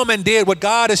 This woman did what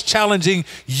God is challenging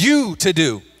you to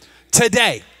do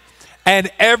today and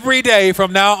every day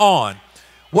from now on.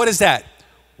 What is that?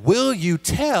 Will you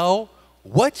tell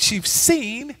what you've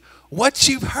seen, what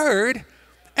you've heard,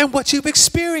 and what you've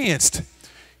experienced?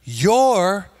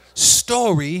 Your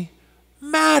story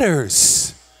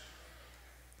matters.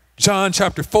 John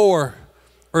chapter 4,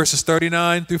 verses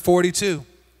 39 through 42.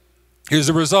 Here's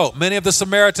the result. Many of the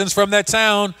Samaritans from that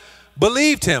town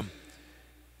believed him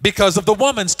because of the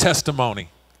woman's testimony.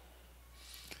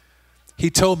 He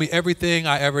told me everything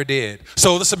I ever did.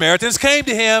 So the Samaritans came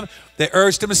to him. They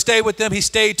urged him to stay with them. He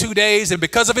stayed 2 days, and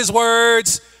because of his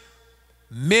words,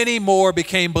 many more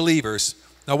became believers.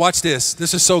 Now watch this.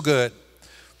 This is so good.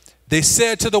 They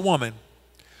said to the woman,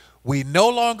 we no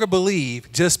longer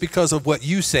believe just because of what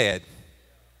you said.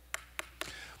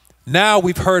 Now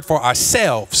we've heard for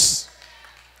ourselves,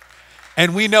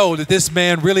 and we know that this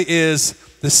man really is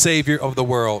the Savior of the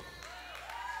world.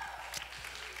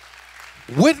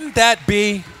 Wouldn't that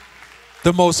be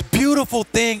the most beautiful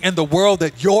thing in the world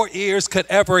that your ears could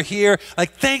ever hear?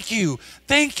 Like, thank you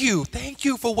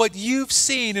for what you've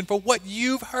seen and for what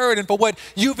you've heard and for what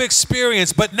you've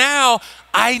experienced. But now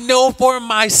I know for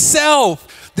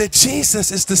myself that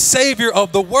Jesus is the Savior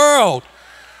of the world.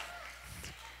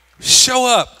 Show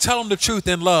up, tell them the truth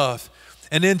in love,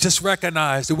 and then just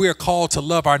recognize that we are called to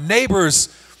love our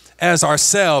neighbors as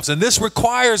ourselves. And this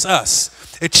requires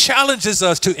us, it challenges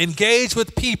us to engage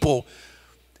with people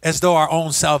as though our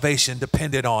own salvation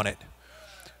depended on it.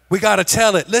 We got to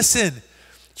tell it, listen,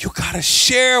 you got to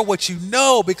share what you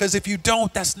know, because if you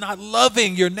don't, that's not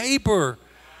loving your neighbor.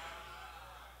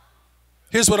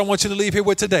 Here's what I want you to leave here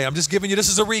with today. I'm just giving you, this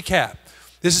is a recap.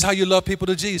 This is how you love people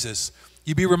to Jesus.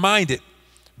 You be reminded.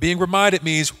 Being reminded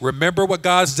means remember what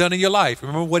God's done in your life.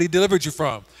 Remember what he delivered you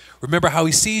from. Remember how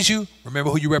he sees you. Remember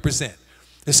who you represent.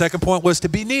 The second point was to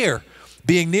be near.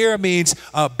 Being near means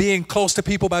being close to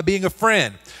people by being a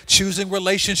friend, choosing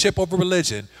relationship over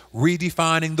religion,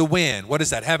 redefining the win. What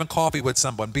is that? Having coffee with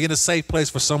someone, being a safe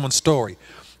place for someone's story.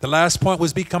 The last point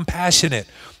was be compassionate,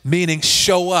 meaning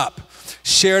show up,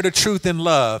 share the truth in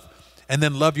love, and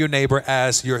then love your neighbor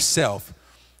as yourself.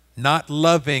 Not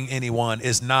loving anyone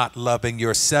is not loving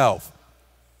yourself.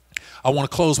 I want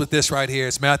to close with this right here.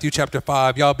 It's Matthew chapter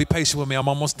 5. Y'all be patient with me. I'm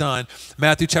almost done.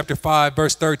 Matthew chapter 5,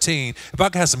 verse 13. If I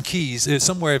could have some keys,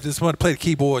 somewhere, if I just want to play the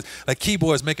keyboards, like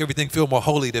keyboards make everything feel more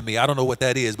holy to me. I don't know what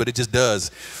that is, but it just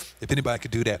does. If anybody could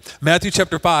do that. Matthew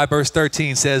chapter 5, verse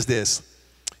 13 says this.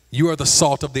 You are the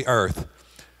salt of the earth.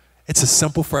 It's a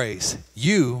simple phrase.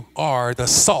 You are the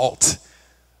salt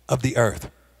of the earth.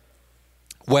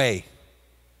 Way.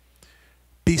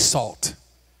 Be salt.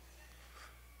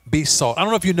 Be salt. I don't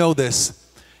know if you know this.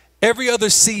 Every other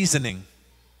seasoning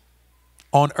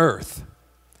on earth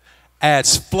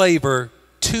adds flavor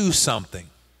to something.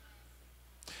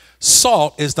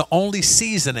 Salt is the only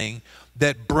seasoning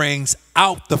that brings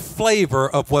out the flavor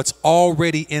of what's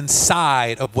already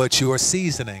inside of what you are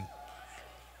seasoning.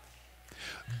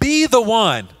 Be the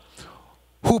one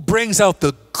who brings out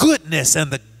the goodness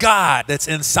and the God that's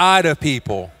inside of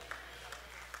people.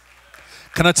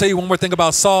 Can I tell you one more thing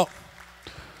about salt?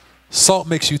 Salt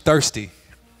makes you thirsty.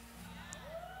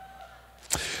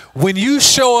 When you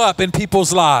show up in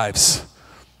people's lives,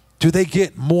 do they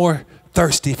get more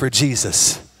thirsty for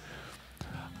Jesus?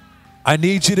 I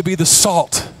need you to be the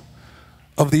salt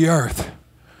of the earth.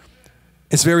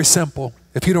 It's very simple.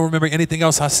 If you don't remember anything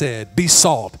else I said, be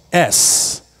salt.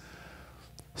 S.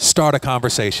 Start a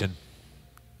conversation.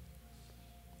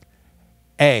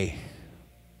 A.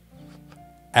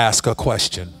 Ask a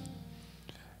question.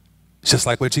 Just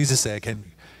like what Jesus said, can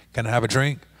I have a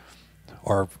drink?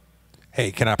 Or,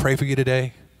 hey, can I pray for you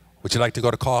today? Would you like to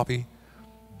go to coffee?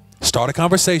 Start a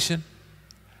conversation.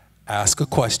 Ask a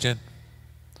question.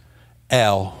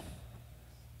 L.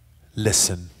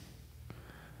 Listen.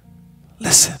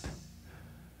 Listen.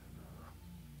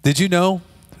 Did you know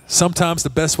sometimes the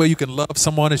best way you can love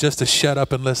someone is just to shut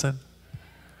up and listen?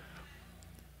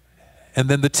 And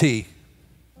then the T.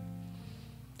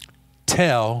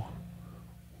 Tell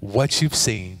what you've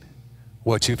seen,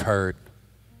 what you've heard,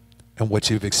 and what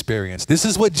you've experienced. This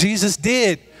is what Jesus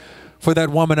did for that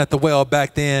woman at the well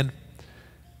back then.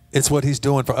 It's what he's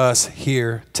doing for us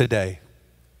here today.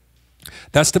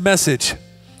 That's the message.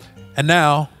 And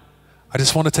now, I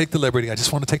just want to take the liberty. I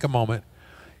just want to take a moment.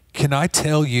 Can I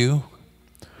tell you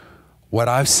what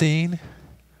I've seen,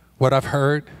 what I've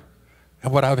heard,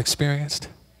 and what I've experienced?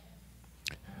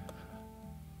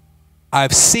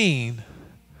 I've seen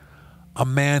a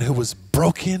man who was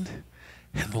broken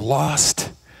and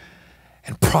lost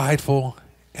and prideful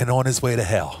and on his way to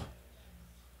hell.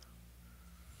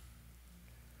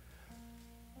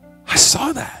 I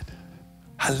saw that.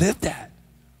 I lived that.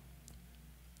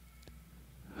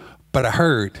 But I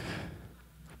heard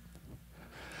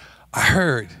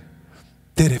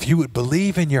that if you would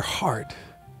believe in your heart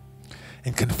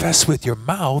and confess with your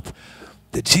mouth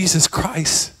that Jesus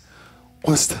Christ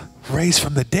was raised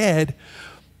from the dead,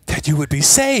 that you would be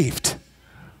saved.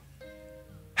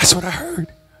 That's what I heard.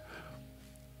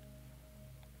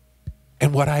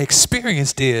 And what I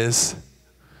experienced is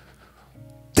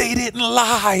they didn't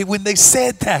lie when they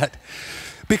said that,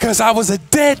 because I was a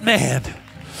dead man.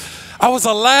 I was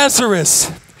a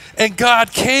Lazarus, and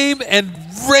God came and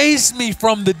raised me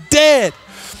from the dead.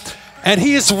 And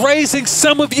he is raising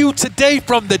some of you today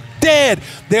from the dead.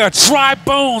 There are dry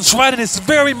bones right in this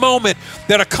very moment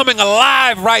that are coming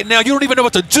alive right now. You don't even know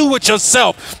what to do with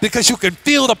yourself because you can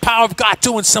feel the power of God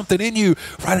doing something in you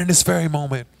right in this very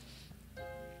moment.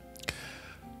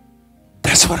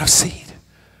 That's what I've seen.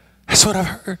 That's what I've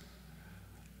heard.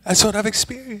 That's what I've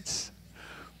experienced.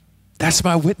 That's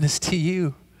my witness to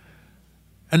you.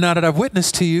 And now that I've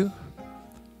witnessed to you,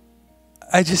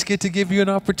 I just get to give you an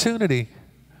opportunity.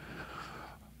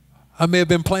 I may have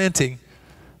been planting.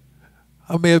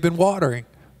 I may have been watering.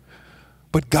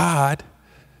 But God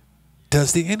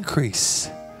does the increase.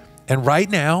 And right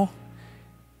now,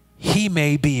 he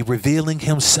may be revealing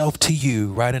himself to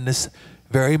you right in this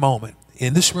very moment.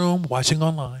 In this room, watching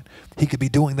online, he could be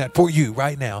doing that for you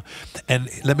right now. And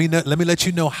let me let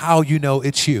you know how you know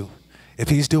it's you, if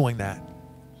he's doing that.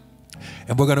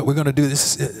 And we're gonna do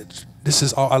this. This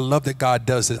is all. I love that God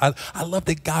does this. I love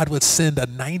that God would send a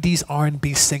 90s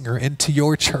R&B singer into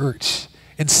your church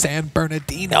in San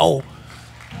Bernardino.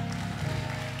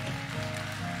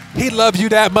 He loves you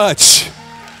that much.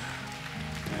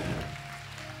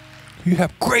 You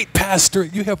have great pastor.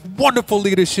 You have wonderful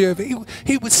leadership.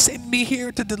 He would send me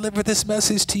here to deliver this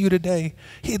message to you today.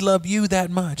 He'd love you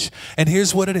that much. And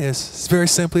here's what it is. It's very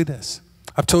simply this.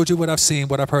 I've told you what I've seen,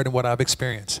 what I've heard, and what I've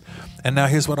experienced. And now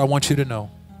here's what I want you to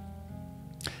know.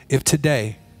 If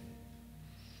today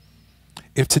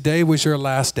was your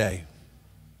last day,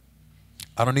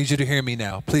 I don't need you to hear me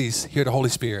now. Please hear the Holy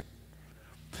Spirit.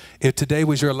 If today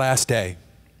was your last day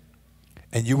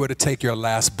and you were to take your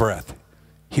last breath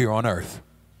here on earth,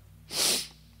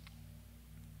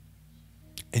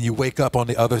 and you wake up on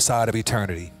the other side of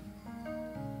eternity,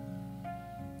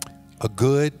 a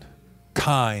good,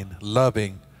 kind,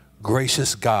 loving,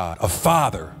 gracious God, a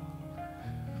Father,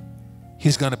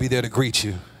 he's going to be there to greet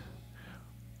you.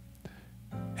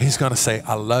 He's going to say,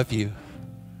 I love you.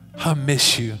 I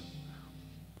miss you.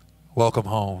 Welcome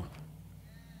home.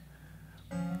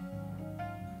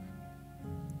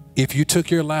 If you took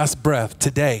your last breath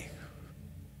today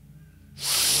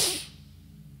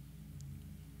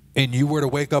and you were to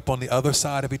wake up on the other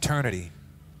side of eternity,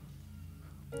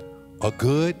 a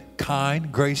good,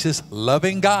 kind, gracious,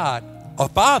 loving God, a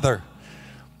Father,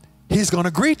 He's going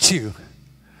to greet you.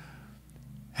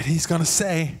 And He's going to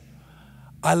say,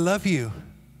 I love you,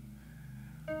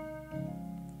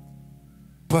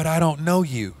 but I don't know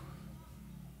you.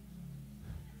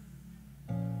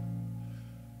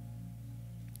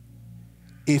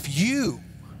 If you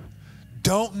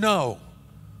don't know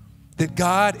that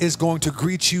God is going to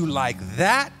greet you like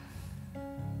that,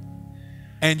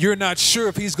 and you're not sure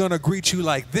if He's going to greet you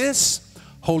like this,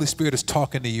 Holy Spirit is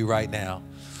talking to you right now.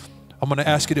 I'm going to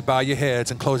ask you to bow your heads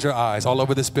and close your eyes all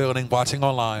over this building, watching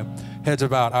online. Heads are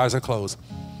bowed, eyes are closed.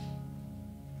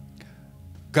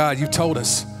 God, you've told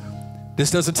us this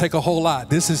doesn't take a whole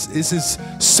lot. This is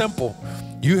simple.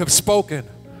 You have spoken.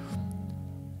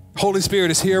 Holy Spirit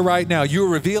is here right now. You're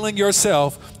revealing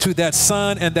yourself to that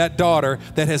son and that daughter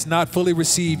that has not fully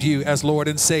received you as Lord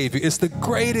and Savior. It's the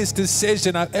greatest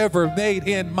decision I've ever made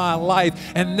in my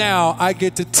life. And now I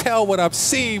get to tell what I've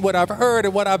seen, what I've heard,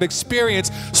 and what I've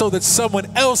experienced so that someone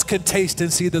else can taste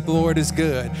and see that the Lord is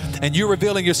good. And you're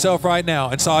revealing yourself right now.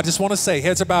 And so I just want to say,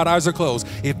 heads are bowed, eyes are closed.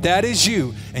 If that is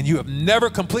you and you have never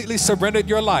completely surrendered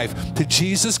your life to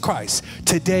Jesus Christ,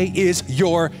 today is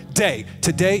your day.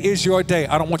 Today is your day.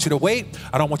 I don't want you to wait.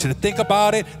 I don't want you to think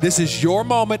about it. This is your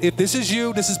moment. If this is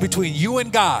you, this is between you and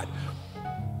God.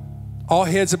 All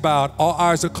heads are bowed, all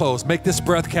eyes are closed. Make this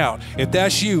breath count. If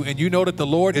that's you and you know that the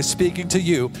Lord is speaking to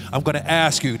you, I'm going to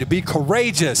ask you to be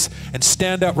courageous and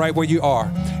stand up right where you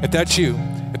are. If that's you,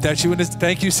 and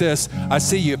thank you, sis. I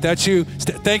see you. If that's you,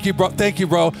 thank you, bro. Thank you,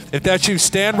 bro. If that's you,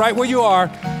 stand right where you are.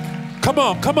 Come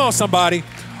on, somebody.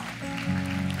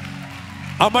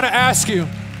 I'm going to ask you,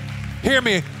 hear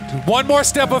me. One more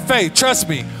step of faith. Trust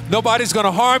me. Nobody's going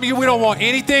to harm you. We don't want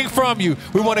anything from you.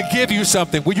 We want to give you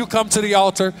something. Will you come to the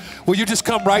altar? Will you just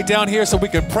come right down here so we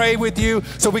can pray with you,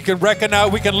 so we can recognize,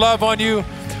 we can love on you?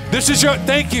 This is your,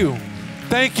 thank you.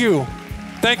 Thank you.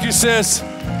 Thank you, sis.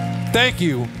 Thank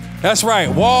you. That's right.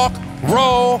 Walk,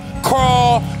 roll,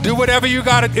 crawl, do whatever you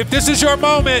got to. If this is your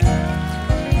moment,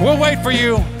 we'll wait for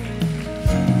you.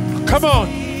 Come on.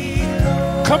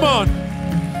 Come on.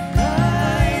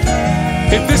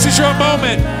 If this is your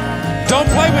moment, don't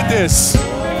play with this.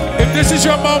 If this is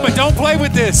your moment, don't play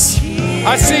with this.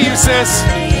 I see you, sis.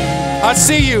 I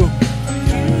see you.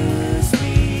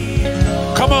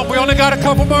 Come on, we only got a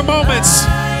couple more moments.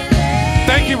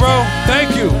 Thank you, bro.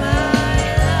 Thank you.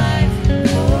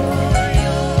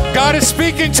 God is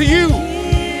speaking to you.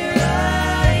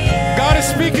 God is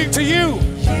speaking to you.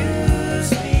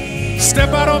 Step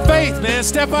out on faith, man.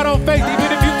 Step out on faith,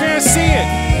 even if you can't see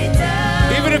it.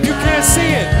 Even if you can't see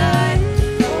it.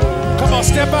 Come on,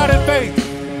 step out in faith.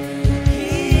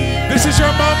 This is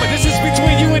your moment. This is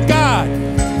between you and God.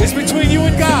 It's between you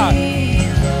and God.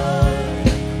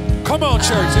 Come on,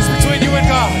 church. It's between you and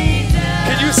God.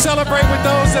 Can you celebrate with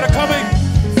those that are coming?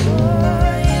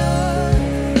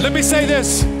 Let me say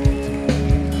this.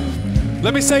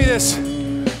 Let me say this.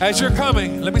 As you're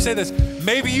coming, let me say this.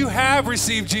 Maybe you have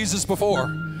received Jesus before.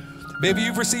 Maybe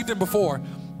you've received Him before.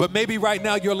 But maybe right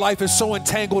now your life is so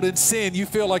entangled in sin, you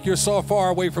feel like you're so far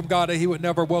away from God that He would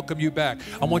never welcome you back.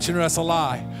 I want you to know that's a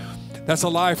lie. That's a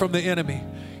lie from the enemy.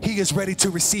 He is ready to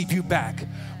receive you back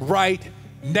right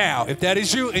now. If that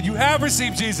is you and you have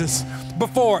received Jesus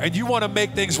before and you want to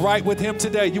make things right with Him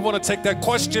today, you want to take that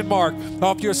question mark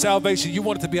off your salvation, you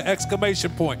want it to be an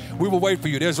exclamation point, we will wait for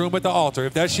you. There's room at the altar.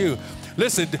 If that's you,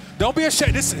 listen, don't be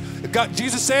ashamed.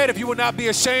 Jesus said, if you will not be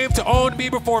ashamed to own me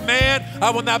before man, I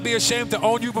will not be ashamed to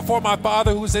own you before my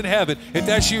Father who's in heaven. If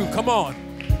that's you, come on.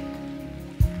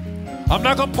 I'm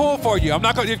not going to pull for you. I'm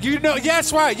not going to, if you know,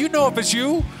 yes, right. You know if it's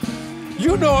you.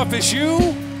 You know if it's you.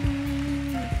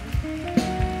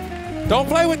 Don't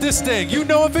play with this thing. You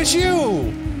know if it's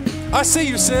you. I see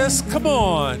you, sis. Come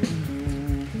on.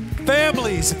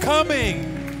 Families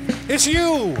coming. It's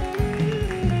you.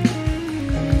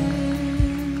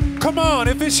 Come on,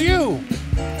 if it's you.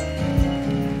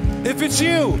 If it's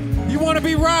you, you want to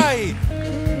be right.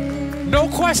 No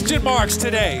question marks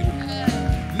today.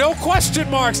 No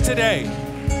question marks today.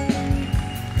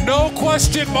 No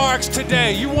question marks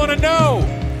today. You want to know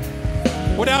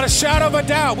without a shadow of a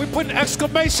doubt. We're putting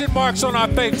exclamation marks on our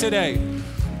faith today.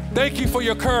 Thank you for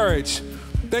your courage.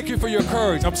 Thank you for your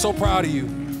courage. I'm so proud of you.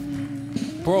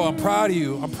 Bro, I'm proud of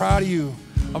you. I'm proud of you.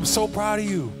 I'm so proud of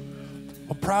you.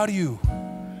 I'm proud of you.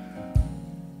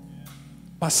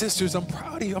 My sisters, I'm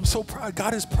proud of you. I'm so proud.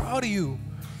 God is proud of you.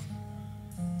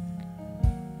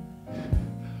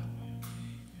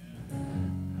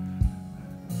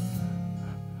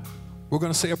 We're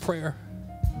going to say a prayer.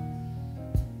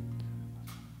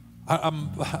 I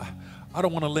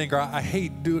don't want to linger. I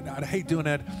hate doing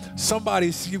that.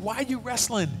 Somebody's, why are you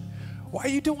wrestling? Why are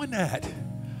you doing that?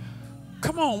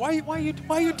 Come on, why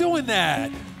are you doing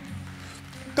that?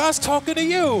 God's talking to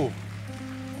you.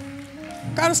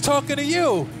 God is talking to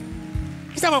you.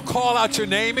 He's not going to call out your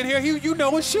name in here. You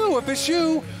know it's you. If it's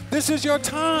you, this is your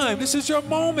time. This is your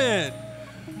moment.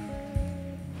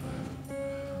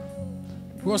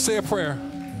 We're going to say a prayer.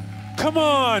 Come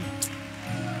on.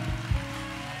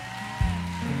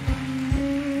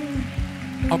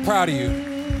 I'm proud of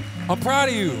you. I'm proud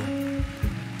of you.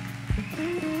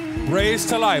 Raised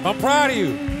to life. I'm proud of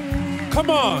you. Come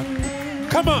on.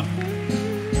 Come on.